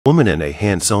Woman in a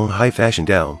hand-sewn high-fashion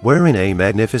gown, wearing a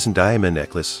magnificent diamond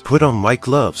necklace, put on white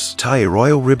gloves, tie a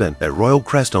royal ribbon, a royal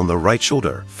crest on the right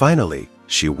shoulder. Finally,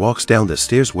 she walks down the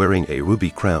stairs wearing a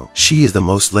ruby crown. She is the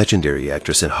most legendary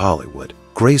actress in Hollywood.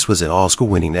 Grace was an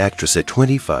Oscar-winning actress at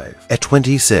 25. At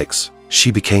 26, she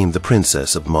became the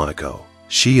Princess of Monaco.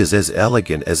 She is as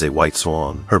elegant as a white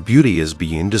swan. Her beauty is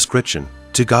beyond description.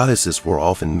 Two goddesses were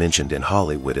often mentioned in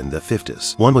Hollywood in the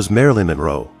 50s. One was Marilyn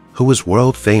Monroe, who was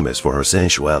world famous for her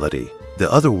sensuality. The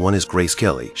other one is Grace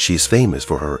Kelly. She's famous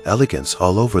for her elegance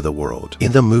all over the world.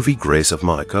 In the movie Grace of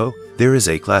Monaco, there is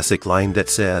a classic line that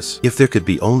says, "If there could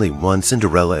be only one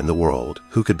Cinderella in the world,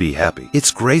 who could be happy?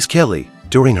 It's Grace Kelly."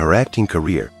 During her acting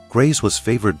career, Grace was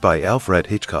favored by Alfred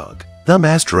Hitchcock, the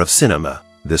master of cinema.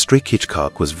 The strict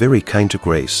Hitchcock was very kind to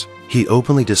Grace. He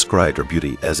openly described her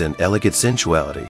beauty as an elegant sensuality.